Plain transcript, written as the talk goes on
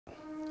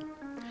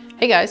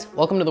Hey guys,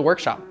 welcome to the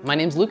workshop. My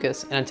name's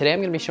Lucas, and today I'm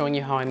going to be showing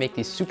you how I make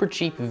these super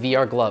cheap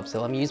VR gloves that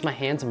let me use my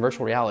hands in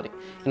virtual reality.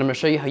 And I'm going to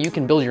show you how you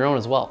can build your own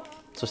as well,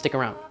 so stick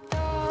around.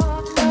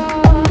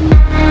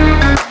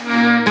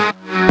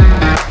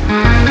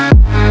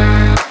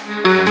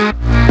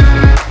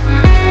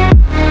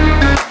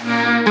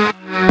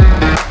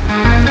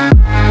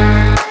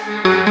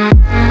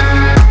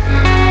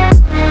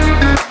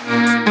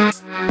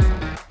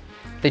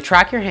 They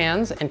track your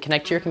hands and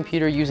connect to your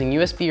computer using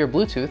USB or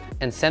Bluetooth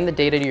and send the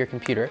data to your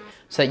computer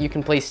so that you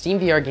can play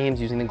SteamVR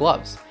games using the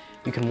gloves.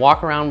 You can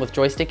walk around with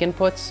joystick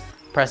inputs,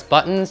 press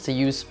buttons to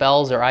use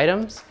spells or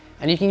items,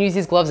 and you can use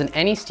these gloves in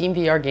any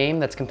SteamVR game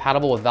that's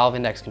compatible with Valve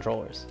Index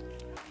controllers.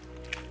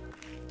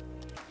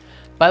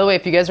 By the way,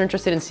 if you guys are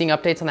interested in seeing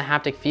updates on the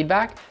haptic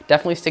feedback,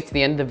 definitely stick to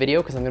the end of the video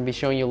because I'm going to be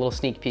showing you a little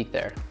sneak peek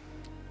there.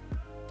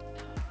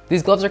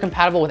 These gloves are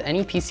compatible with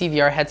any PC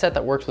VR headset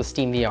that works with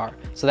SteamVR.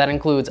 So that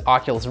includes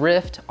Oculus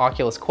Rift,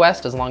 Oculus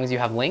Quest, as long as you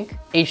have Link,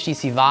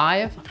 HTC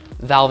Vive,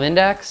 Valve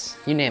Index,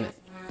 you name it.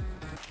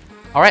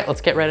 All right,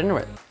 let's get right into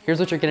it. Here's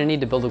what you're gonna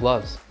need to build the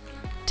gloves.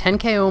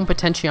 10K ohm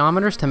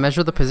potentiometers to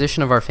measure the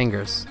position of our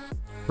fingers.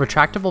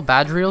 Retractable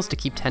badge reels to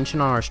keep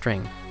tension on our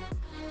string.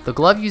 The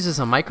glove uses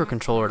a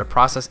microcontroller to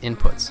process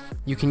inputs.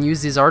 You can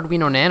use these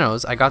Arduino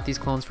Nanos, I got these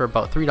clones for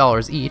about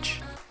 $3 each,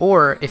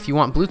 or if you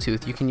want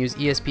Bluetooth, you can use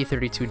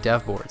ESP32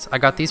 dev boards. I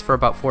got these for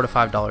about $4 to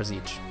 $5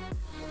 each.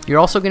 You're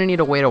also going to need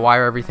a way to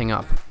wire everything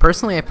up.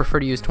 Personally, I prefer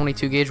to use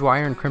 22 gauge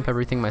wire and crimp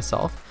everything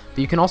myself,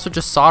 but you can also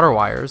just solder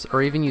wires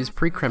or even use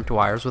pre-crimped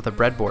wires with a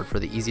breadboard for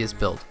the easiest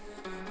build.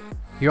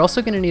 You're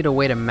also going to need a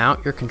way to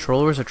mount your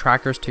controllers or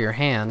trackers to your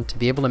hand to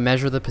be able to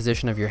measure the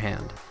position of your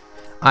hand.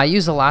 I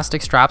use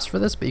elastic straps for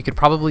this, but you could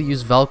probably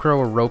use Velcro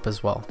or rope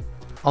as well.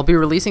 I'll be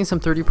releasing some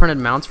 3D printed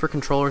mounts for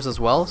controllers as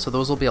well, so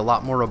those will be a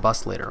lot more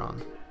robust later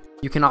on.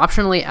 You can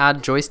optionally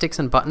add joysticks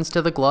and buttons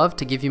to the glove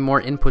to give you more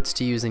inputs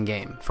to use in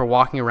game, for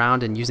walking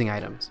around and using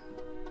items.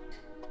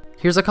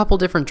 Here's a couple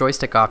different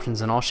joystick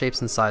options in all shapes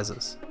and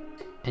sizes.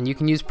 And you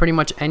can use pretty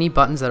much any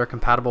buttons that are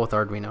compatible with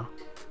Arduino.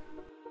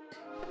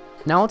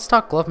 Now let's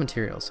talk glove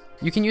materials.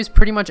 You can use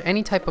pretty much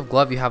any type of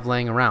glove you have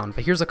laying around,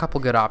 but here's a couple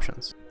good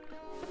options.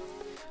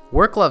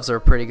 Work gloves are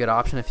a pretty good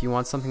option if you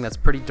want something that's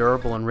pretty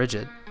durable and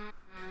rigid.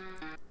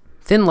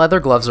 Thin leather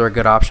gloves are a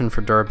good option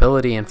for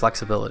durability and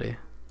flexibility.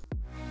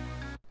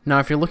 Now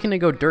if you're looking to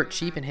go dirt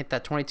cheap and hit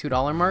that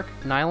 $22 mark,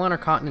 nylon or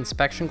cotton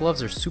inspection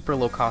gloves are super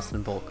low cost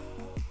in bulk.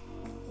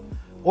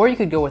 Or you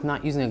could go with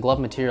not using a glove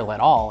material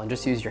at all and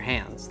just use your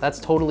hands. That's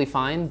totally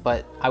fine,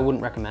 but I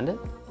wouldn't recommend it.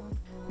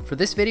 For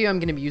this video I'm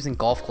going to be using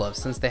golf gloves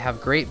since they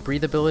have great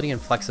breathability and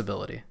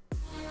flexibility.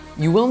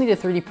 You will need a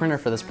 3D printer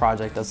for this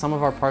project as some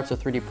of our parts are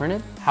 3D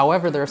printed.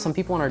 However, there are some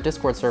people in our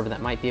Discord server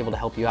that might be able to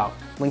help you out.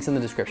 Links in the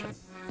description.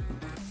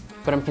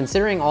 But I'm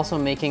considering also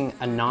making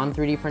a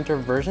non-3D printer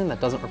version that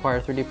doesn't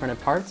require 3D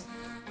printed parts.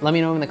 Let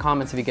me know in the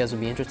comments if you guys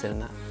would be interested in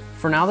that.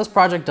 For now, this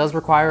project does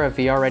require a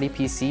VR-ready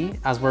PC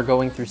as we're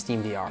going through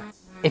SteamVR.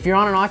 If you're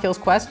on an Oculus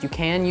Quest, you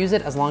can use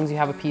it as long as you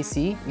have a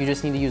PC. You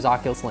just need to use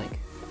Oculus Link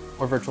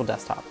or Virtual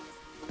Desktop.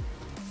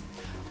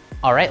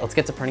 All right, let's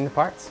get to printing the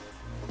parts.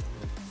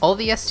 All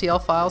the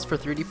STL files for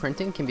 3D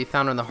printing can be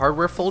found in the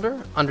hardware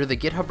folder under the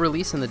GitHub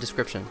release in the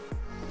description.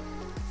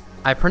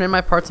 I printed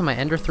my parts on my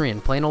Ender 3 in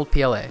plain old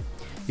PLA.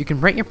 You can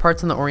print your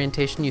parts in the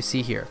orientation you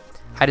see here.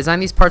 I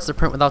designed these parts to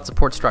print without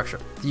support structure.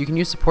 You can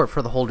use support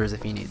for the holders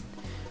if you need.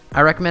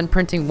 I recommend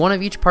printing one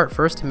of each part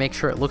first to make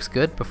sure it looks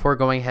good before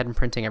going ahead and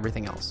printing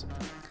everything else.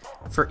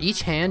 For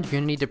each hand, you're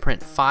going to need to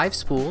print 5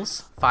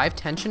 spools, 5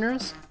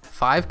 tensioners,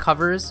 5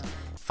 covers,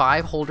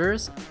 5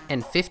 holders,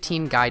 and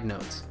 15 guide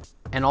nodes,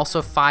 and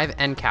also 5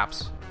 end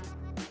caps.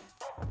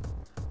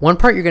 One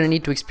part you're going to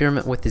need to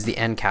experiment with is the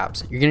end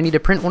caps. You're going to need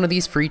to print one of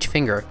these for each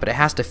finger, but it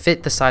has to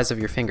fit the size of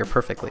your finger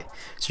perfectly.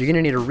 So you're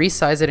going to need to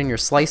resize it in your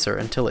slicer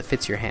until it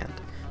fits your hand.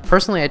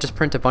 Personally, I just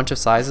print a bunch of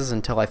sizes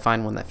until I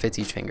find one that fits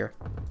each finger.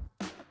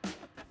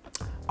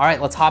 All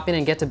right, let's hop in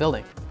and get to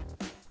building.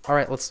 All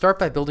right, let's start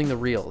by building the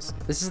reels.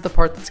 This is the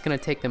part that's going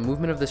to take the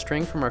movement of the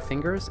string from our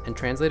fingers and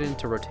translate it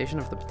into rotation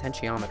of the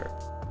potentiometer.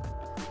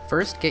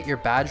 First, get your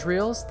badge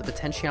reels, the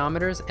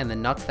potentiometers, and the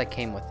nuts that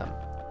came with them.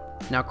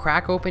 Now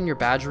crack open your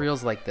badge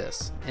reels like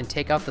this, and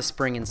take out the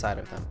spring inside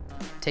of them.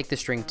 Take the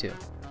string too.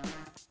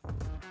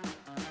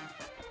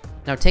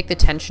 Now take the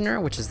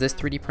tensioner, which is this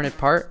 3D printed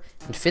part,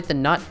 and fit the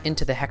nut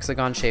into the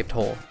hexagon shaped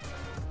hole.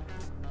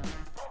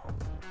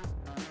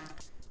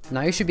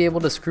 Now you should be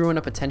able to screw in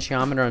a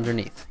potentiometer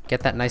underneath.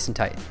 Get that nice and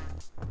tight.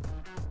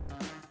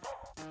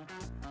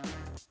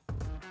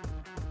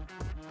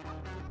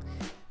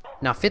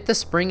 Now fit the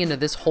spring into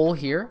this hole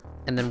here,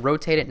 and then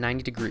rotate it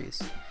 90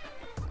 degrees.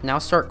 Now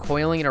start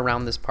coiling it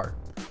around this part.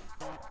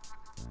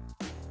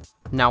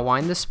 Now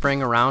wind the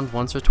spring around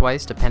once or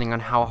twice depending on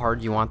how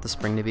hard you want the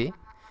spring to be,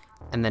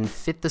 and then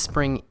fit the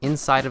spring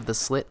inside of the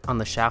slit on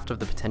the shaft of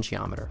the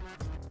potentiometer.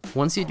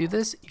 Once you do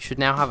this, you should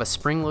now have a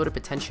spring-loaded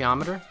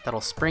potentiometer that'll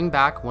spring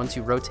back once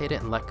you rotate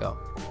it and let go.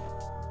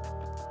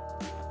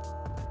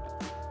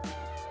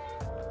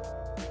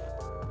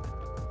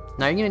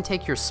 Now you're going to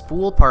take your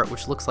spool part,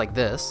 which looks like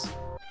this,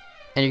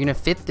 And you're going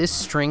to fit this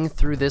string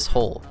through this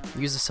hole.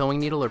 Use a sewing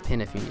needle or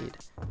pin if you need.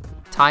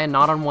 Tie a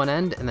knot on one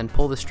end and then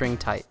pull the string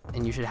tight,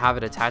 and you should have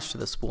it attached to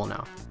the spool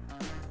now.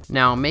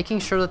 Now, making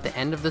sure that the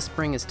end of the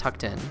spring is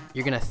tucked in,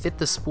 you're going to fit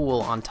the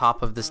spool on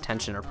top of this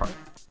tensioner part.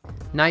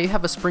 Now you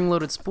have a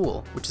spring-loaded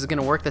spool, which is going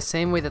to work the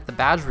same way that the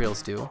badge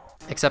reels do,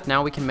 except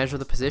now we can measure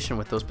the position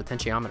with those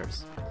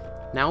potentiometers.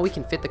 Now we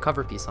can fit the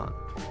cover piece on.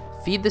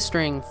 Feed the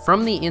string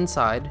from the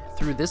inside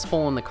through this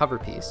hole in the cover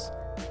piece.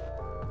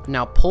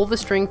 Now pull the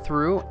string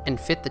through and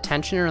fit the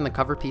tensioner and the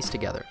cover piece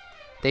together.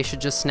 They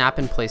should just snap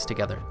in place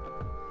together.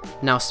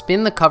 Now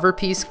spin the cover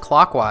piece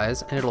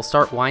clockwise and it'll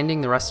start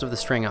winding the rest of the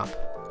string up.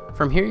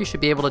 From here you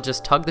should be able to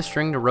just tug the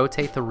string to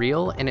rotate the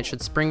reel and it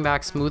should spring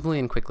back smoothly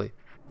and quickly.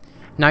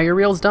 Now your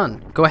reel's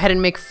done. Go ahead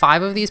and make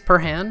 5 of these per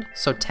hand,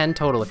 so 10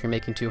 total if you're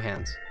making 2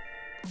 hands.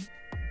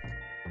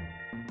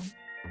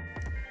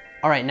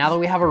 Alright, now that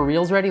we have our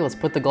reels ready, let's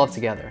put the glove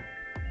together.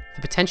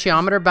 The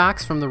potentiometer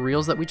backs from the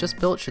reels that we just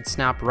built should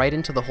snap right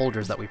into the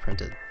holders that we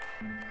printed.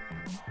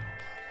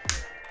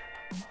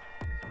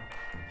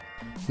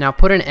 Now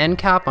put an end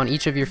cap on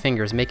each of your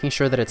fingers, making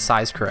sure that it's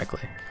sized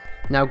correctly.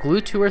 Now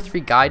glue 2 or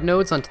 3 guide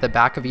nodes onto the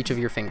back of each of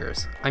your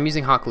fingers. I'm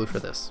using hot glue for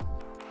this.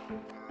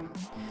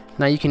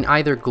 Now you can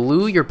either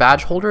glue your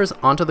badge holders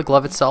onto the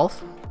glove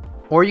itself,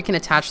 or you can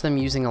attach them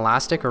using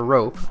elastic or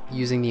rope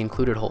using the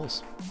included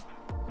holes.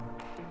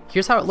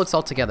 Here's how it looks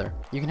all together.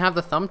 You can have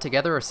the thumb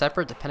together or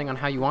separate depending on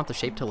how you want the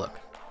shape to look.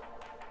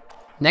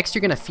 Next,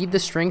 you're going to feed the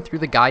string through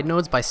the guide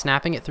nodes by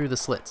snapping it through the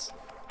slits.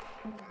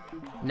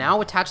 Now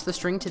attach the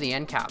string to the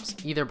end caps,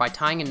 either by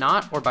tying a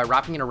knot or by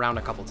wrapping it around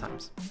a couple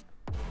times.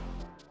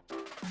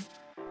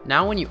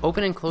 Now when you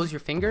open and close your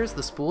fingers,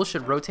 the spool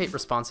should rotate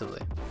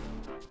responsively.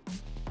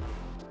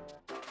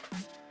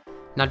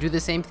 Now do the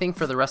same thing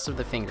for the rest of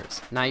the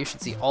fingers. Now you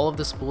should see all of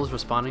the spools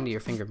responding to your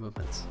finger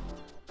movements.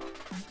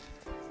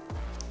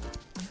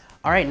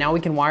 Alright, now we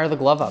can wire the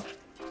glove up.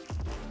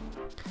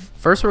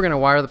 First we're going to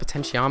wire the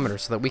potentiometer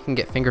so that we can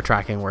get finger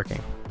tracking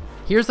working.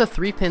 Here's the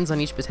 3 pins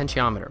on each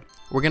potentiometer.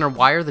 We're going to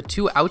wire the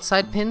 2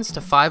 outside pins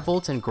to 5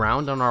 volts and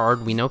ground on our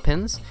Arduino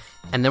pins,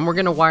 and then we're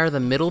going to wire the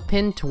middle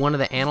pin to one of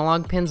the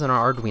analog pins on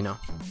our Arduino.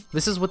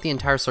 This is what the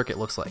entire circuit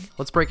looks like.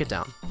 Let's break it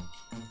down.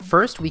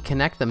 First, we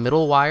connect the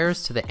middle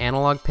wires to the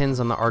analog pins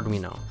on the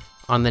Arduino.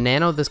 On the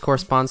Nano, this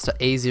corresponds to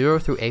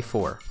A0 through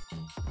A4.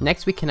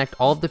 Next, we connect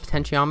all of the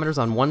potentiometers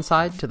on one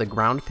side to the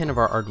ground pin of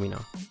our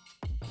Arduino.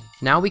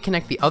 Now we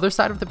connect the other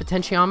side of the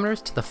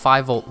potentiometers to the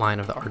 5 volt line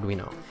of the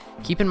Arduino.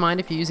 Keep in mind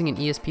if you're using an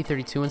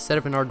ESP32 instead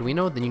of an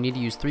Arduino, then you need to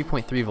use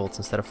 3.3 volts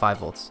instead of 5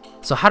 volts.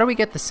 So how do we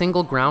get the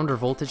single ground or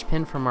voltage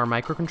pin from our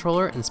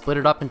microcontroller and split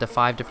it up into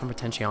 5 different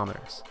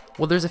potentiometers?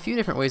 Well, there's a few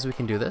different ways we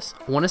can do this.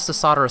 One is to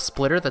solder a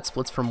splitter that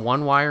splits from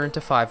 1 wire into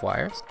 5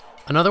 wires.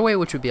 Another way,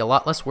 which would be a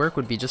lot less work,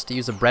 would be just to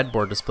use a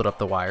breadboard to split up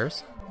the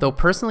wires. Though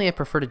personally I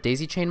prefer to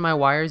daisy chain my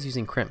wires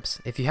using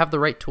crimps. If you have the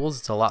right tools,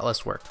 it's a lot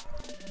less work.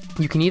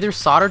 You can either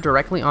solder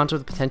directly onto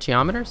the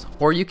potentiometers,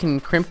 or you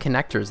can crimp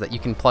connectors that you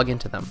can plug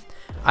into them.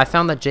 I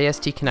found that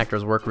JST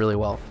connectors work really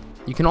well.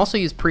 You can also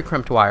use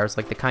pre-crimped wires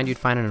like the kind you'd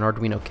find in an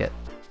Arduino kit.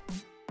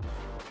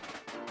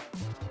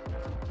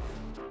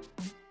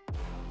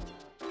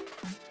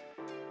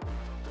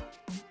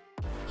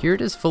 Here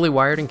it is fully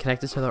wired and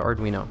connected to the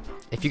Arduino.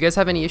 If you guys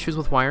have any issues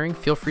with wiring,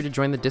 feel free to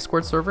join the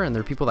Discord server and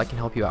there are people that can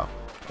help you out.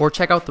 Or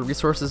check out the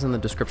resources in the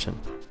description.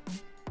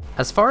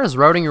 As far as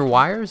routing your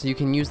wires, you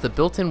can use the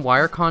built-in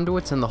wire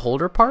conduits in the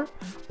holder part,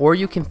 or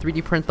you can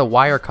 3D print the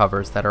wire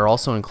covers that are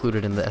also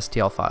included in the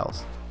STL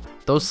files.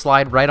 Those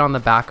slide right on the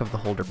back of the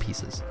holder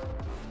pieces.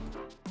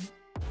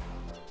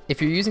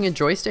 If you're using a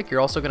joystick,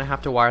 you're also going to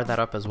have to wire that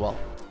up as well.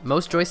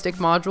 Most joystick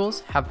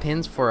modules have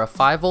pins for a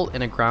 5 volt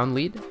and a ground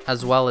lead,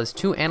 as well as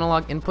 2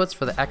 analog inputs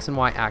for the X and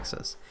Y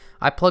axis.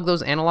 I plug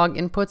those analog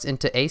inputs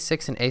into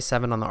A6 and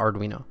A7 on the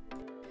Arduino.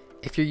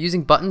 If you're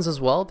using buttons as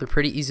well, they're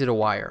pretty easy to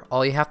wire.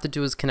 All you have to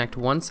do is connect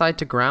one side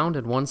to ground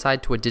and one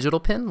side to a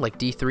digital pin, like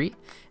D3,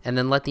 and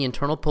then let the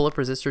internal pull-up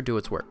resistor do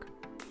its work.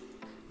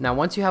 Now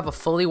once you have a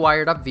fully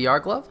wired up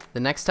VR glove, the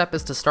next step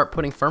is to start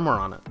putting firmware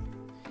on it.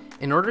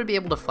 In order to be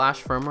able to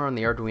flash firmware on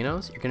the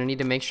Arduinos, you're going to need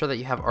to make sure that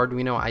you have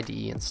Arduino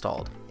IDE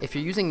installed. If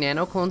you're using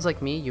Nano clones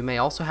like me, you may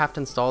also have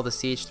to install the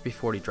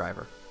CH340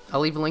 driver.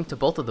 I'll leave a link to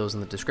both of those in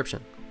the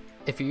description.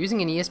 If you're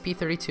using an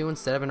ESP32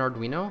 instead of an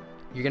Arduino,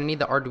 you're going to need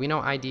the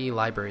Arduino IDE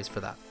libraries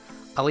for that.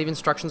 I'll leave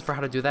instructions for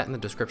how to do that in the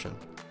description.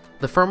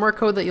 The firmware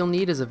code that you'll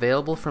need is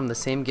available from the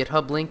same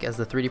GitHub link as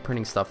the 3D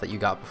printing stuff that you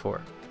got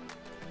before.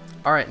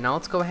 Alright, now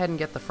let's go ahead and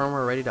get the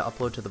firmware ready to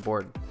upload to the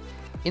board.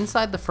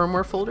 Inside the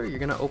firmware folder, you're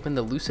going to open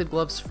the Lucid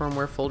Gloves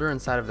firmware folder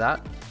inside of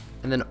that,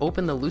 and then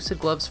open the Lucid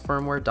Gloves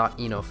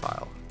firmware.ino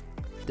file.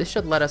 This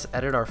should let us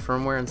edit our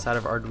firmware inside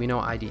of Arduino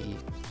IDE.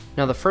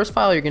 Now the first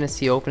file you're going to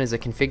see open is a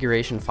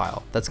configuration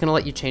file that's going to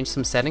let you change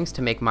some settings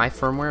to make my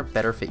firmware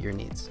better fit your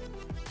needs.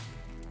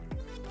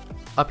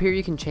 Up here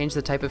you can change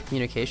the type of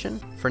communication.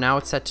 For now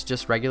it's set to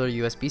just regular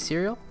USB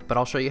serial, but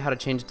I'll show you how to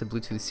change it to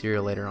Bluetooth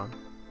serial later on.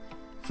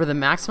 For the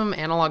maximum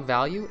analog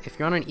value, if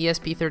you're on an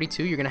ESP32,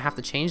 you're going to have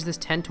to change this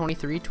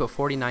 1023 to a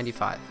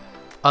 4095.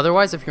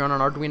 Otherwise, if you're on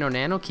an Arduino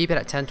Nano, keep it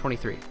at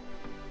 1023.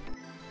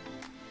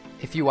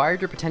 If you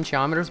wired your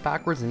potentiometers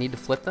backwards and need to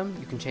flip them,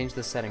 you can change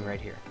this setting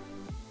right here.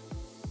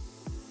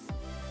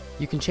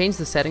 You can change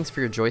the settings for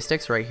your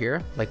joysticks right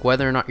here, like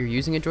whether or not you're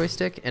using a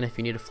joystick and if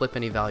you need to flip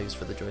any values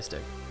for the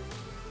joystick.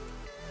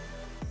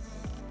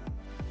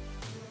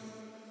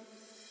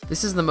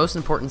 This is the most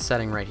important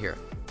setting right here.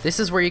 This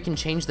is where you can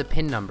change the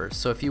pin numbers,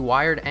 so if you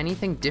wired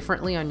anything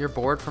differently on your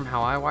board from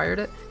how I wired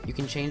it, you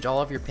can change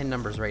all of your pin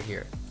numbers right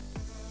here.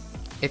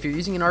 If you're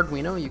using an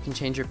Arduino, you can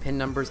change your pin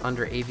numbers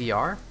under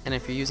AVR, and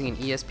if you're using an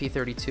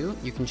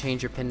ESP32, you can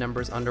change your pin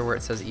numbers under where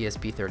it says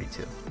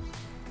ESP32.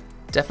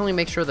 Definitely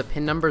make sure the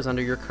pin numbers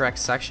under your correct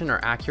section are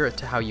accurate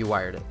to how you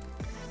wired it.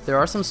 There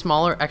are some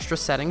smaller extra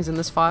settings in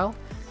this file.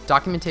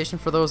 Documentation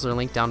for those are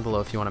linked down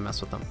below if you want to mess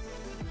with them.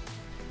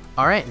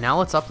 Alright, now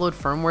let's upload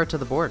firmware to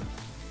the board.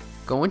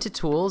 Go into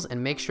Tools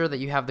and make sure that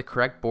you have the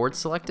correct board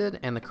selected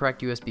and the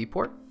correct USB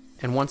port.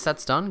 And once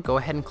that's done, go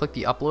ahead and click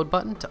the Upload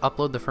button to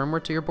upload the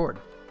firmware to your board.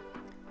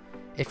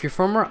 If your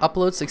firmware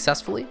uploads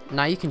successfully,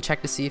 now you can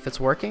check to see if it's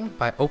working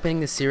by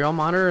opening the serial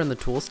monitor in the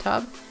Tools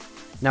tab.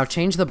 Now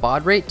change the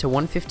baud rate to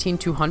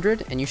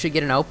 115/200 and you should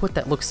get an output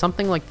that looks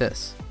something like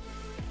this.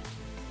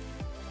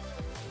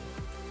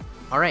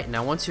 Alright,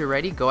 now once you're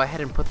ready, go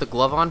ahead and put the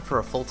glove on for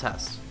a full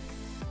test.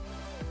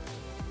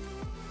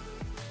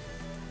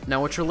 Now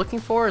what you're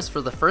looking for is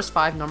for the first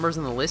 5 numbers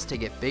in the list to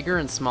get bigger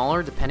and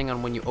smaller depending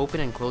on when you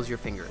open and close your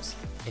fingers.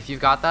 If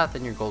you've got that,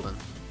 then you're golden.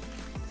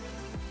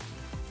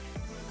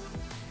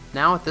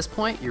 Now at this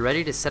point, you're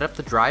ready to set up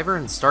the driver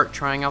and start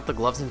trying out the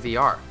gloves in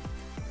VR.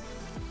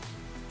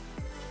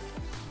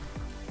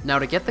 Now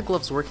to get the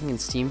gloves working in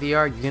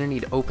SteamVR, you're going to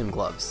need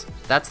OpenGloves.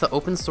 That's the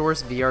open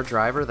source VR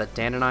driver that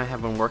Dan and I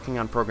have been working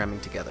on programming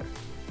together.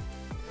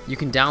 You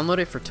can download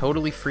it for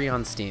totally free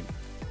on Steam.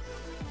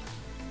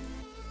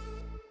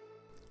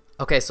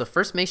 Okay, so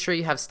first make sure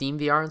you have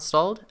SteamVR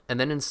installed, and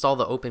then install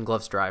the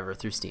OpenGloves driver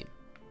through Steam.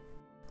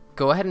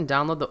 Go ahead and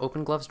download the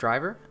OpenGloves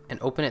driver and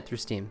open it through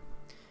Steam.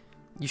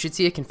 You should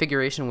see a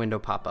configuration window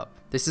pop up.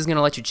 This is going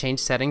to let you change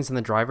settings in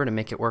the driver to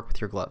make it work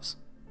with your gloves.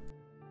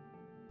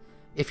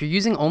 If you're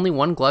using only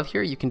one glove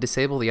here, you can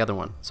disable the other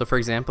one. So for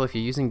example, if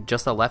you're using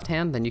just the left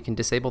hand, then you can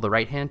disable the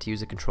right hand to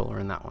use a controller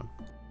in that one.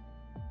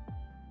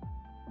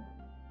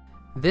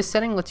 This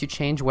setting lets you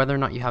change whether or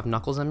not you have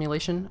knuckles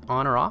emulation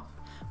on or off.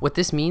 What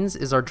this means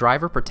is our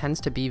driver pretends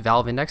to be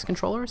valve index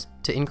controllers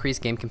to increase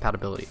game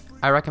compatibility.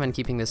 I recommend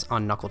keeping this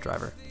on knuckle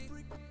driver.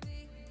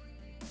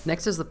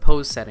 Next is the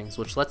pose settings,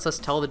 which lets us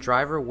tell the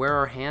driver where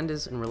our hand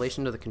is in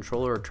relation to the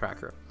controller or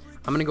tracker.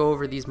 I'm going to go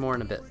over these more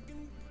in a bit.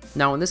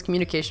 Now in this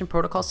communication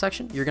protocol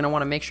section, you're going to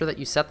want to make sure that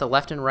you set the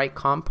left and right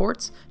COM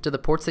ports to the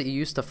ports that you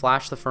use to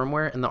flash the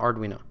firmware in the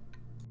Arduino.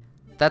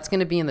 That's going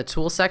to be in the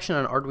Tools section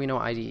on Arduino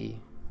IDE.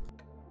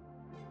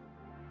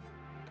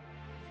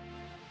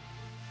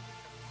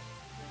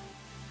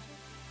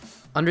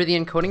 Under the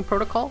encoding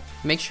protocol,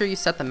 make sure you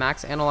set the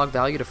max analog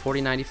value to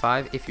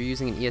 4095 if you're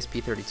using an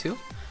ESP32.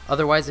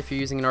 Otherwise, if you're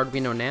using an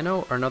Arduino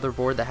Nano or another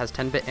board that has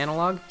 10-bit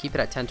analog, keep it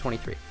at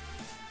 1023.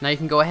 Now you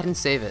can go ahead and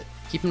save it.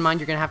 Keep in mind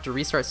you're going to have to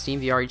restart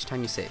SteamVR each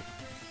time you save.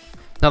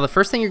 Now the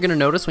first thing you're going to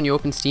notice when you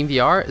open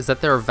SteamVR is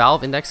that there are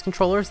valve index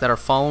controllers that are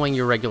following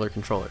your regular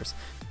controllers.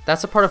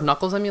 That's a part of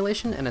Knuckles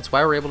emulation, and it's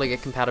why we're able to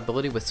get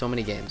compatibility with so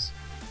many games.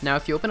 Now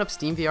if you open up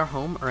SteamVR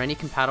Home or any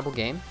compatible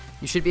game,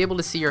 you should be able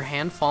to see your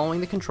hand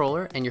following the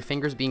controller and your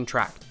fingers being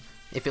tracked.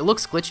 If it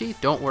looks glitchy,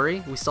 don't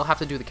worry, we still have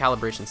to do the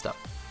calibration step.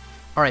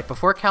 Alright,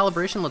 before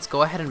calibration, let's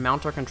go ahead and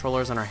mount our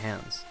controllers on our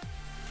hands.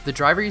 The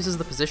driver uses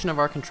the position of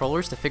our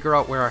controllers to figure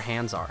out where our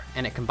hands are,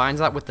 and it combines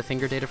that with the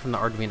finger data from the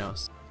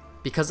Arduinos.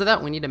 Because of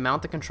that, we need to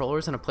mount the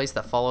controllers in a place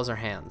that follows our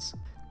hands.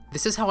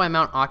 This is how I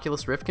mount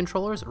Oculus Rift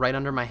controllers right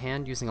under my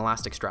hand using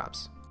elastic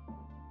straps.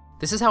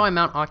 This is how I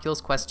mount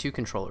Oculus Quest 2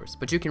 controllers,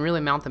 but you can really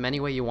mount them any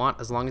way you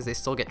want as long as they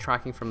still get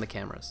tracking from the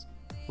cameras.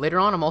 Later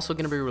on, I'm also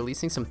going to be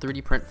releasing some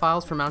 3D print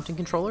files for mounting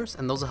controllers,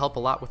 and those will help a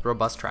lot with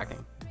robust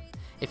tracking.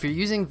 If you're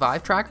using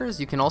Vive trackers,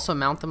 you can also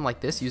mount them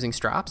like this using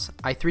straps.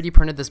 I 3D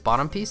printed this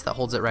bottom piece that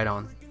holds it right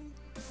on.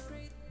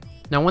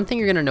 Now one thing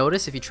you're going to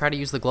notice if you try to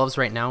use the gloves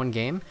right now in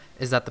game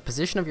is that the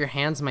position of your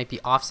hands might be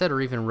offset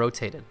or even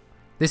rotated.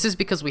 This is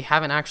because we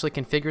haven't actually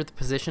configured the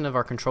position of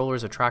our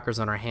controllers or trackers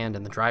on our hand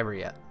in the driver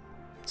yet.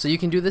 So you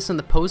can do this in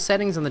the pose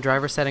settings and the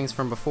driver settings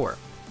from before.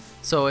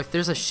 So if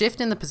there's a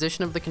shift in the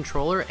position of the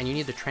controller and you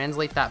need to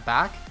translate that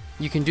back,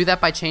 you can do that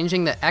by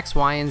changing the X,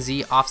 Y, and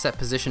Z offset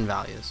position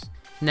values.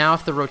 Now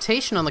if the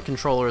rotation on the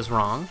controller is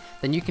wrong,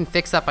 then you can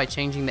fix that by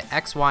changing the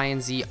X, Y,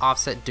 and Z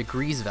offset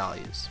degrees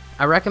values.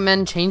 I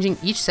recommend changing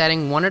each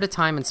setting one at a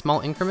time in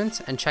small increments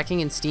and checking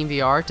in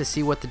SteamVR to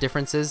see what the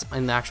difference is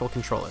in the actual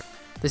controller.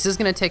 This is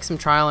going to take some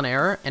trial and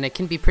error, and it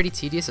can be pretty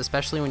tedious,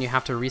 especially when you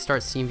have to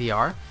restart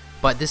SteamVR,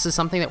 but this is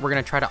something that we're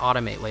going to try to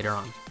automate later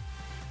on.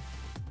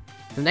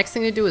 The next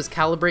thing to do is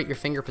calibrate your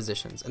finger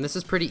positions, and this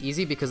is pretty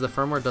easy because the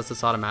firmware does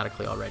this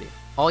automatically already.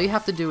 All you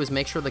have to do is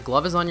make sure the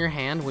glove is on your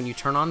hand when you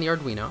turn on the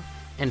Arduino,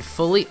 and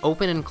fully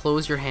open and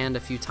close your hand a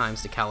few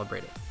times to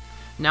calibrate it.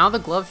 Now the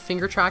glove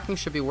finger tracking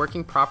should be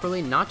working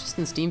properly, not just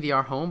in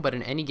SteamVR Home, but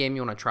in any game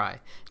you want to try.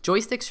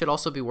 Joysticks should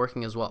also be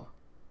working as well.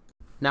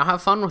 Now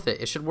have fun with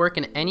it. It should work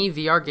in any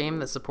VR game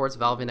that supports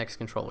Valve Index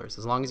controllers,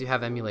 as long as you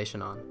have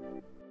emulation on.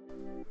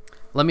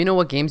 Let me know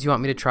what games you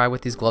want me to try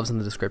with these gloves in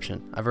the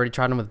description. I've already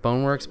tried them with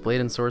Boneworks, Blade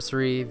and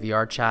Sorcery,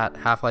 VR Chat,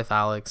 Half-Life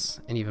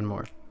Alyx, and even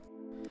more.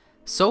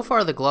 So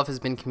far the glove has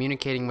been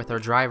communicating with our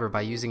driver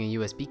by using a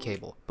USB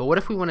cable, but what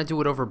if we want to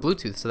do it over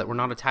Bluetooth so that we're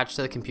not attached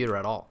to the computer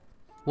at all?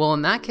 Well,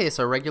 in that case,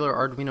 our regular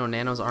Arduino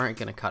Nanos aren't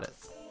going to cut it.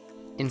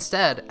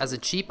 Instead, as a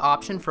cheap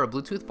option for a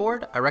Bluetooth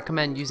board, I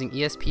recommend using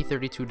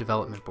ESP32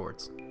 development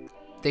boards.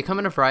 They come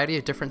in a variety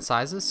of different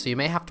sizes, so you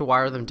may have to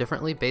wire them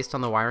differently based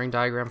on the wiring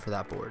diagram for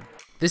that board.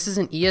 This is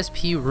an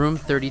ESP Room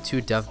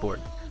 32 dev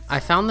board. I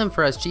found them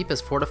for as cheap as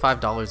 $4 to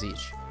 $5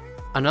 each.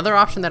 Another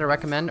option that I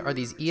recommend are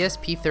these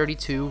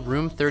ESP32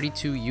 Room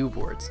 32U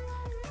boards.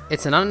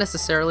 It's an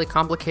unnecessarily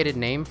complicated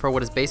name for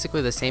what is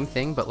basically the same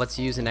thing but lets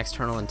you use an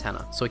external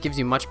antenna, so it gives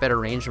you much better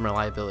range and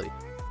reliability.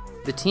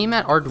 The team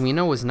at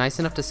Arduino was nice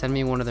enough to send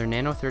me one of their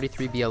Nano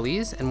 33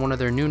 BLEs and one of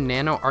their new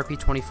Nano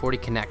RP2040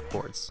 Connect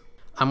boards.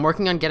 I'm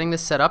working on getting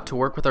this set up to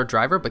work with our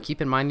driver, but keep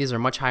in mind these are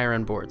much higher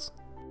end boards.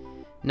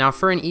 Now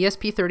for an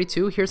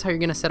ESP32, here's how you're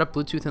going to set up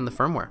Bluetooth in the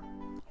firmware.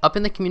 Up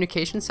in the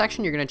communication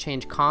section, you're going to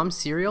change COM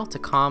serial to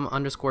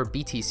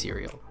COM_BT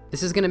serial.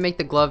 This is going to make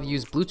the glove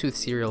use Bluetooth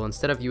serial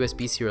instead of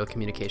USB serial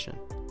communication.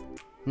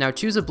 Now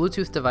choose a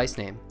Bluetooth device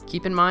name.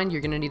 Keep in mind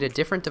you're going to need a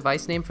different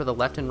device name for the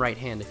left and right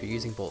hand if you're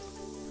using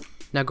both.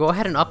 Now go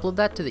ahead and upload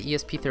that to the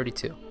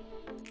ESP32.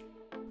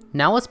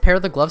 Now let's pair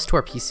the gloves to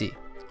our PC.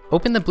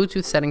 Open the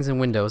Bluetooth settings in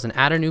Windows and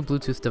add a new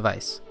Bluetooth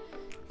device.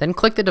 Then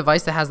click the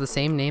device that has the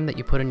same name that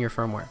you put in your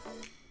firmware.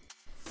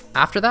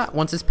 After that,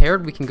 once it's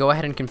paired, we can go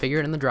ahead and configure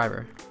it in the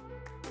driver.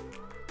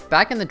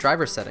 Back in the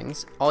driver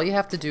settings, all you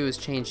have to do is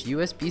change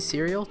USB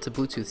serial to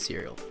Bluetooth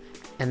serial,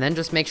 and then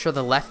just make sure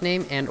the left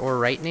name and/or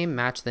right name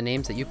match the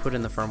names that you put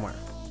in the firmware.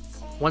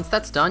 Once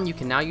that's done, you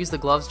can now use the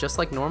gloves just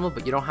like normal,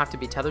 but you don't have to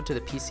be tethered to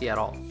the PC at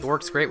all. It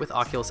works great with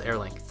Oculus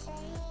AirLink.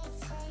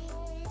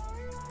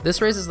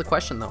 This raises the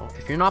question though,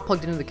 if you're not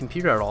plugged into the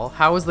computer at all,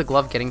 how is the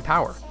glove getting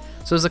power?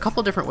 So there's a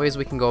couple different ways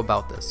we can go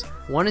about this.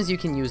 One is you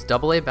can use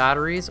AA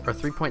batteries or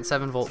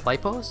 3.7 volt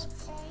LiPos,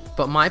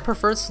 but my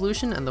preferred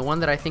solution, and the one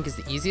that I think is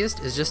the easiest,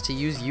 is just to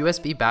use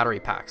USB battery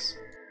packs.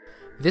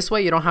 This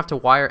way you don't have to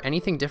wire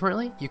anything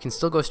differently, you can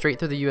still go straight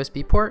through the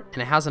USB port,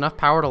 and it has enough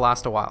power to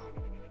last a while.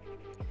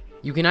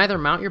 You can either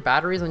mount your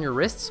batteries on your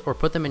wrists or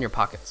put them in your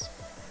pockets.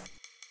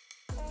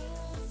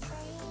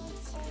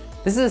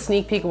 This is a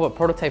sneak peek of what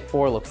Prototype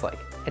 4 looks like.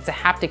 It's a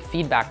haptic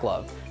feedback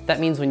glove. That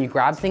means when you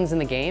grab things in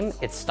the game,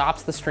 it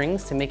stops the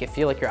strings to make it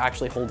feel like you're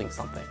actually holding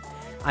something.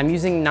 I'm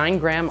using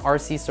 9-gram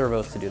RC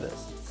servos to do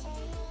this.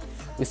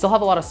 We still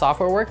have a lot of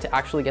software work to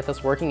actually get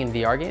this working in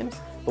VR games,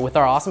 but with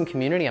our awesome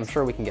community, I'm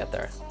sure we can get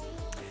there.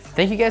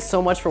 Thank you guys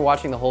so much for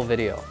watching the whole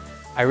video.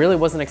 I really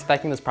wasn't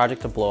expecting this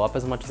project to blow up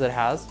as much as it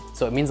has,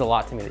 so it means a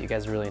lot to me that you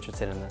guys are really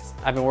interested in this.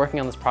 I've been working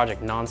on this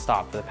project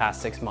non-stop for the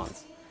past 6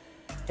 months.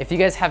 If you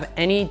guys have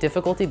any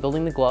difficulty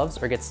building the gloves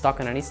or get stuck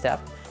on any step,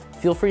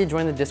 feel free to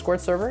join the Discord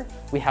server.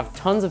 We have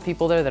tons of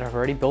people there that have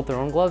already built their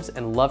own gloves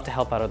and love to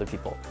help out other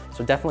people.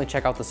 So definitely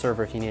check out the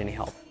server if you need any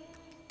help.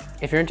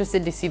 If you're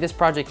interested to see this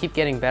project keep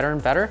getting better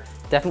and better,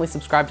 definitely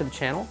subscribe to the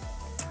channel.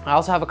 I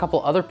also have a couple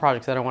other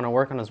projects that I want to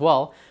work on as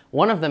well.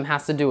 One of them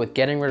has to do with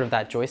getting rid of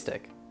that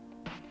joystick.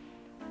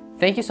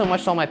 Thank you so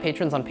much to all my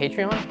patrons on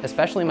Patreon,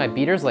 especially my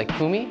beaters like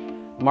Kumi,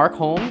 Mark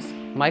Holmes,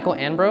 Michael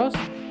Ambrose,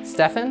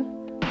 Stefan,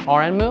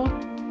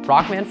 RNMoo,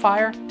 Rockman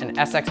Fire, and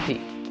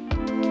SXP.